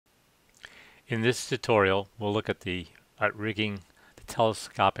In this tutorial, we'll look at rigging the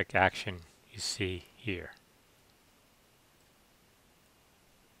telescopic action you see here.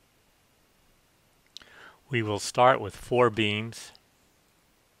 We will start with 4 beams,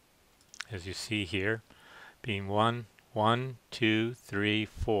 as you see here. Beam 1, 2, 3,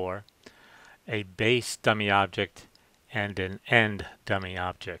 4, a base dummy object, and an end dummy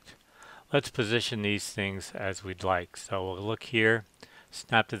object. Let's position these things as we'd like. So we'll look here,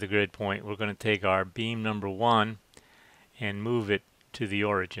 snap to the grid point. We're going to take our beam number 1 and move it to the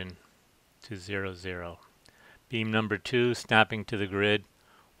origin, to 0, 0. Beam number 2, snapping to the grid,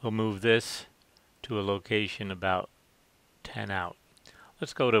 we'll move this to a location about 10 out.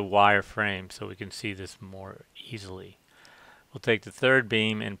 Let's go to wireframe so we can see this more easily. We'll take the 3rd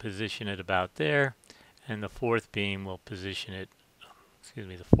beam and position it about there, and the 4th beam will position it,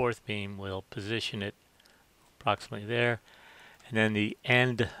 the 4th beam will position it approximately there, and then the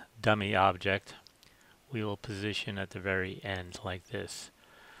end dummy object we will position at the very end like this.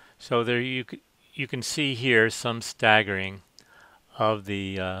 So there you can see here some staggering of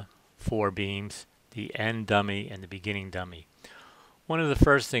the 4 beams, the end dummy and the beginning dummy. One of the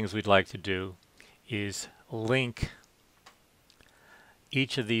first things we'd like to do is link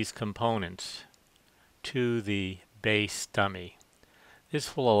each of these components to the base dummy.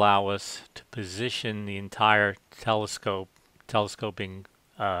 This will allow us to position the entire telescoping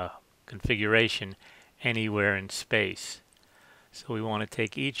configuration anywhere in space. So we want to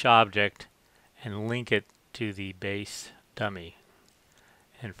take each object and link it to the base dummy.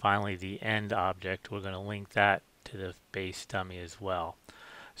 And finally the end object, we're going to link that to the base dummy as well.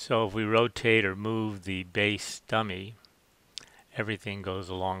 So if we rotate or move the base dummy, everything goes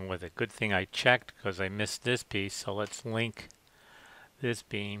along with it. Good thing I checked because I missed this piece, so let's link this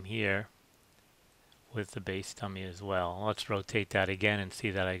beam here with the base dummy as well. Let's rotate that again and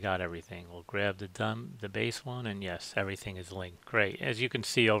see that I got everything. We'll grab the base one, and yes, everything is linked. Great. As you can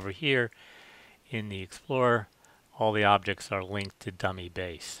see over here in the Explorer, all the objects are linked to dummy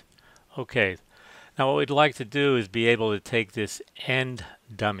base. Okay, now what we'd like to do is be able to take this end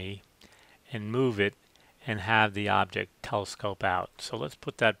dummy and move it and have the object telescope out. So let's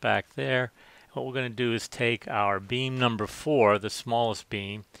put that back there. What we're going to do is take our beam number 4, the smallest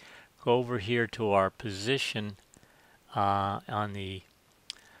beam, go over here to our position on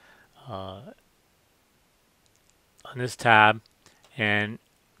this tab and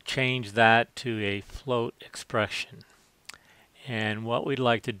change that to a float expression. And what we'd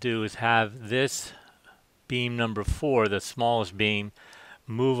like to do is have this beam number 4, the smallest beam,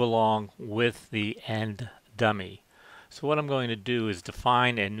 move along with the end dummy. So what I'm going to do is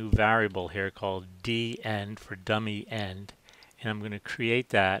define a new variable here called dEnd for dummy end, and I'm going to create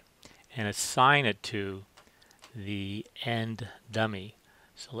that and assign it to the end dummy.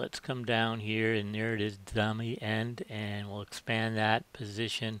 So let's come down here, and there it is, dummy end, and we'll expand that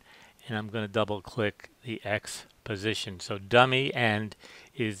position, and I'm going to double click the X position. So dummy end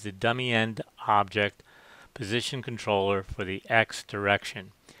is the dummy end object position controller for the X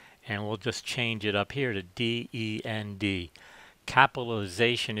direction. And we'll just change it up here to D-E-N-D.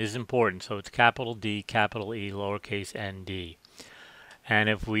 Capitalization is important, so it's capital D, capital E, lowercase n-d. And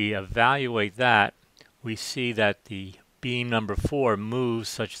if we evaluate that, we see that the beam number 4 moves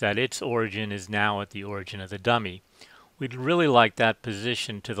such that its origin is now at the origin of the dummy. We'd really like that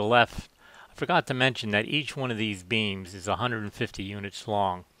position to the left. I forgot to mention that each one of these beams is 150 units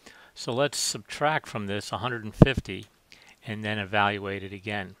long. So let's subtract from this 150 and then evaluate it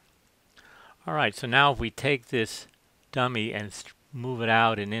again. Alright, so now if we take this dummy and move it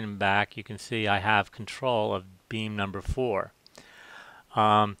out and in and back, you can see I have control of beam number 4.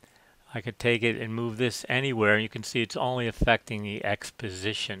 I could take it and move this anywhere, and you can see it's only affecting the X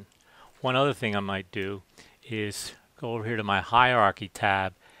position. One other thing I might do is go over here to my hierarchy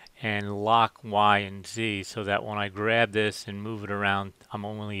tab and lock Y and Z so that when I grab this and move it around, I'm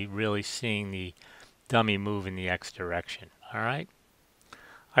only really seeing the dummy move in the X direction. Alright?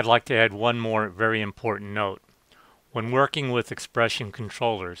 I'd like to add one more very important note. When working with expression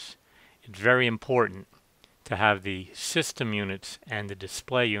controllers, it's very important to have the system units and the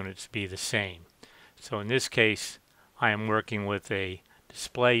display units be the same. So in this case, I am working with a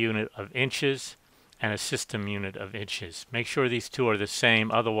display unit of inches and a system unit of inches. Make sure these two are the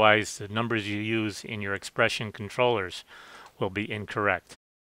same, otherwise the numbers you use in your expression controllers will be incorrect.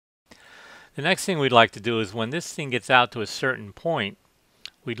 The next thing we'd like to do is when this thing gets out to a certain point,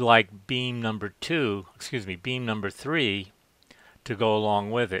 we'd like beam number 3 to go along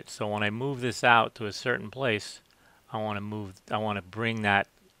with it. So when I move this out to a certain place, I want to bring that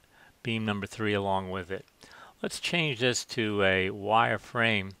beam number 3 along with it. Let's change this to a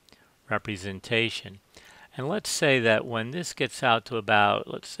wireframe representation. And let's say that when this gets out to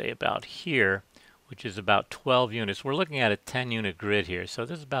about, let's say about here, which is about 12 units, we're looking at a 10 unit grid here, so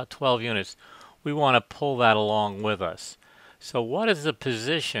this is about 12 units. We want to pull that along with us. So what is the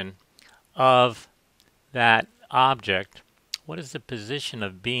position of that object? What is the position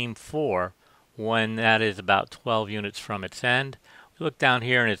of beam 4 when that is about 12 units from its end? We look down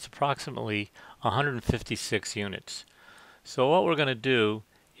here and it's approximately 156 units. So what we're going to do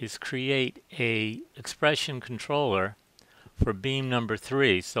is create a expression controller for beam number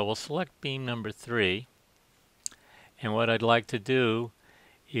 3. So we'll select beam number 3, and what I'd like to do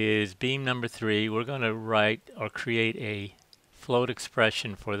is beam number 3, we're going to write or create a float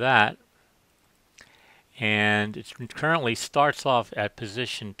expression for that, and it currently starts off at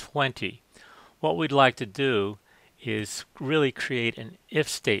position 20. What we'd like to do is really create an if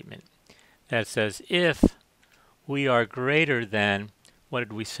statement that says if we are greater than, what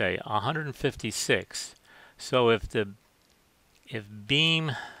did we say, 156. So if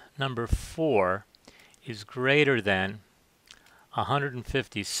beam number 4 is greater than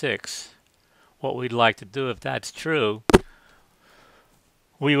 156, what we'd like to do, if that's true,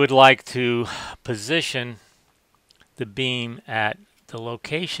 we would like to position the beam at the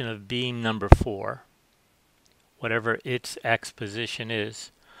location of beam number 4, whatever its x position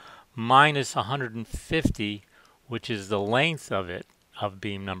is, minus 150, which is the length of it, of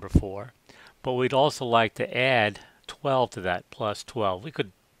beam number 4. But we'd also like to add 12 to that, plus 12. We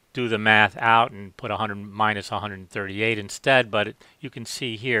could do the math out and put 100 minus 138 instead, but you can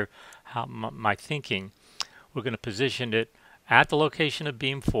see here how my thinking. We're going to position it at the location of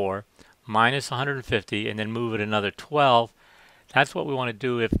beam 4, minus 150, and then move it another 12. That's what we want to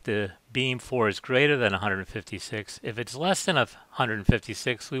do if the beam 4 is greater than 156. If it's less than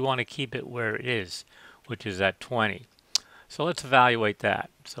 156, we want to keep it where it is, which is at 20. So let's evaluate that.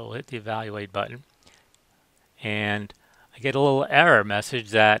 So we'll hit the evaluate button, and I get a little error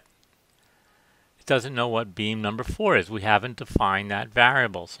message that it doesn't know what beam number 4 is. We haven't defined that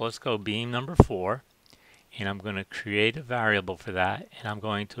variable. So let's go beam number 4, and I'm going to create a variable for that, and I'm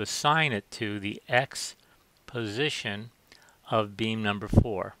going to assign it to the x position of beam number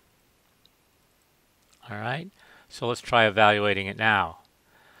 4. Alright, so let's try evaluating it now.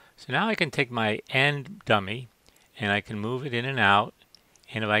 So now I can take my end dummy and I can move it in and out,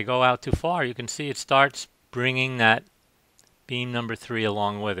 and if I go out too far, you can see it starts bringing that beam number 3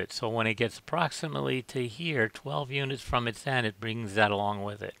 along with it. So when it gets approximately to here, 12 units from its end, it brings that along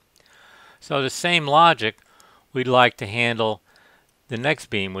with it. So the same logic, we'd like to handle the next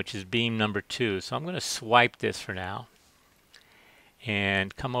beam, which is beam number 2. So I'm going to swipe this for now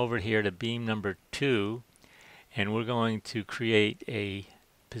and come over here to beam number 2, and we're going to create a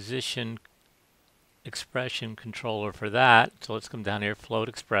position expression controller for that. So let's come down here, float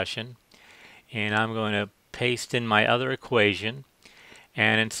expression, and I'm going to paste in my other equation,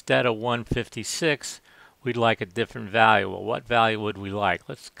 and instead of 156, we'd like a different value. Well, what value would we like?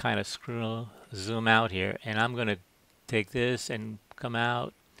 Let's kind of zoom out here, and I'm going to take this and come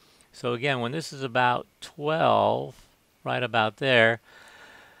out. So again, when this is about 12, right about there,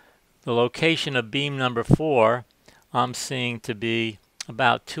 the location of beam number 4 I'm seeing to be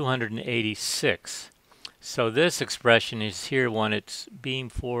about 286. So this expression is here when its beam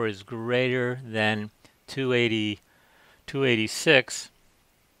 4 is greater than 286.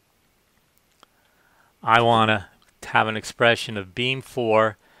 I want to have an expression of beam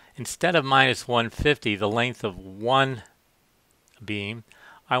 4, instead of minus 150, the length of one beam,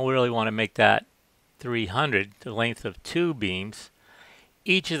 I really want to make that 300, the length of 2 beams.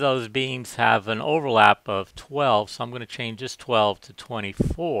 Each of those beams have an overlap of 12, so I'm going to change this 12 to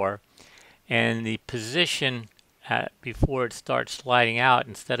 24. And the position before it starts sliding out,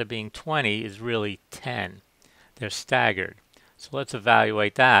 instead of being 20, is really 10. They're staggered. So let's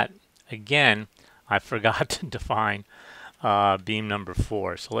evaluate that. Again, I forgot to define beam number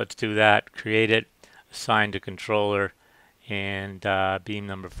 4. So let's do that. Create it, assign to controller, and beam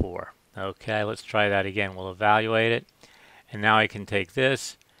number 4. Okay, let's try that again. We'll evaluate it. And now I can take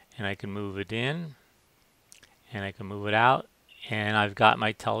this and I can move it in and I can move it out, and I've got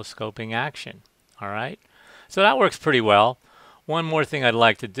my telescoping action. Alright, so that works pretty well. One more thing I'd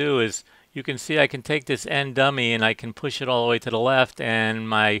like to do is, you can see I can take this end dummy and I can push it all the way to the left, and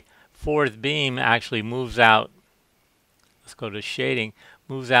my 4th beam actually moves out. Let's go to shading,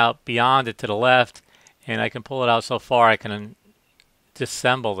 moves out beyond it to the left, and I can pull it out so far I can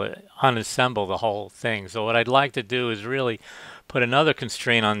unassemble the whole thing. So what I'd like to do is really put another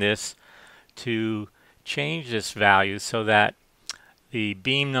constraint on this to change this value so that the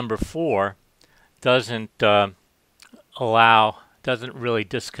beam number 4 doesn't allow doesn't really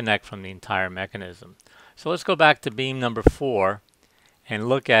disconnect from the entire mechanism. So let's go back to beam number 4 and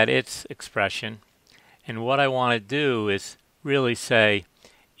look at its expression. And what I want to do is really say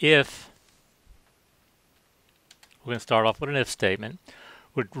if, we're going to start off with an if statement.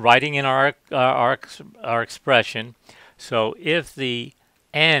 We're writing in our expression. So if the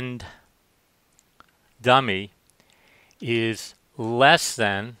end dummy is less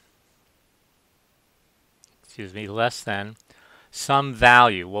than some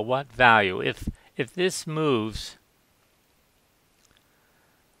value. Well, what value? If this moves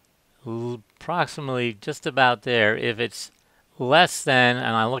approximately just about there, if it's less than,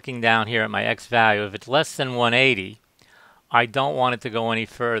 and I'm looking down here at my x value, if it's less than 180, I don't want it to go any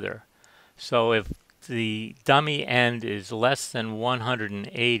further. So if the dummy end is less than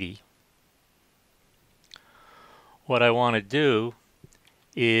 180, what I want to do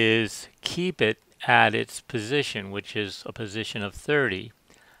is keep it at its position, which is a position of 30.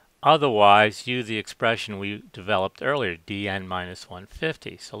 Otherwise, use the expression we developed earlier, dn minus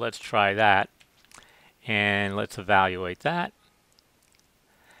 150. So let's try that, and let's evaluate that.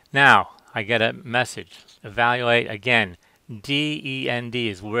 Now, I get a message. Evaluate again. DEND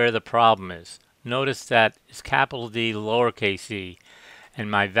is where the problem is. Notice that it's capital D, lowercase e,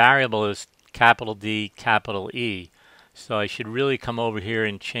 and my variable is capital D, capital E. So I should really come over here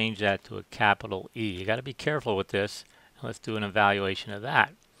and change that to a capital E. You got to be careful with this. Let's do an evaluation of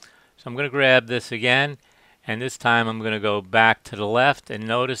that. So I'm going to grab this again, and this time I'm going to go back to the left, and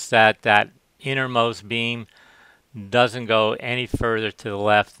notice that that innermost beam doesn't go any further to the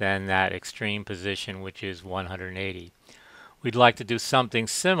left than that extreme position, which is 180. We'd like to do something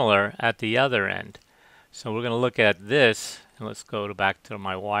similar at the other end. So we're going to look at this, and let's go back to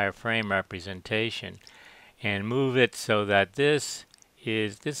my wireframe representation and move it so that this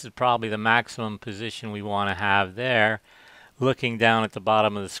is probably the maximum position we want to have there. Looking down at the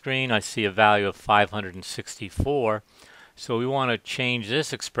bottom of the screen, I see a value of 564. So we want to change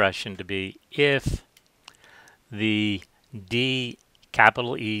this expression to be if the D,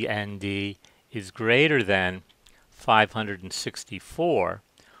 capital E and D, is greater than 564,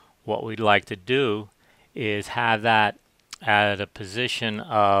 what we'd like to do is have that at a position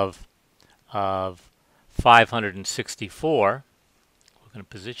of 564. We're going to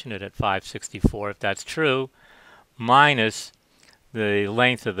position it at 564 if that's true, minus the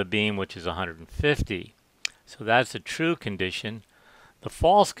length of the beam, which is 150. So that's a true condition. The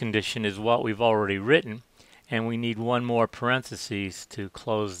false condition is what we've already written, and we need one more parentheses to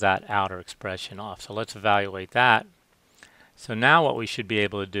close that outer expression off. So let's evaluate that. So now what we should be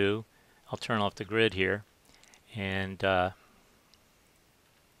able to do, I'll turn off the grid here, and we'll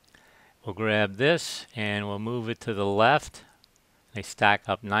grab this and we'll move it to the left. They stack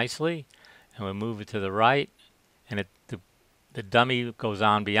up nicely, and we'll move it to the right, and the dummy goes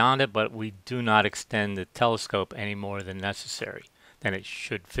on beyond it, but we do not extend the telescope any more than necessary, than it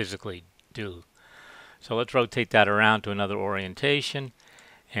should physically do. So let's rotate that around to another orientation,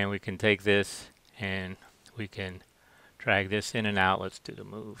 and we can take this and we can drag this in and out. Let's do the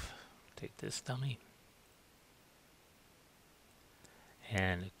move. Take this dummy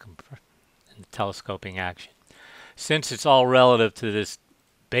and the telescoping action. Since it's all relative to this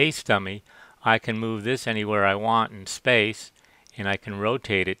base dummy, I can move this anywhere I want in space, and I can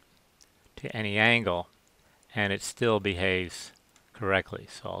rotate it to any angle, and it still behaves correctly.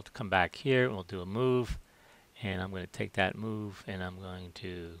 So I'll come back here, we'll do a move, and I'm going to take that move, and I'm going to,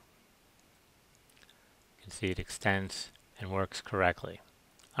 you can see it extends and works correctly.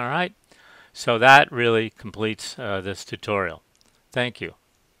 All right, so that really completes this tutorial. Thank you.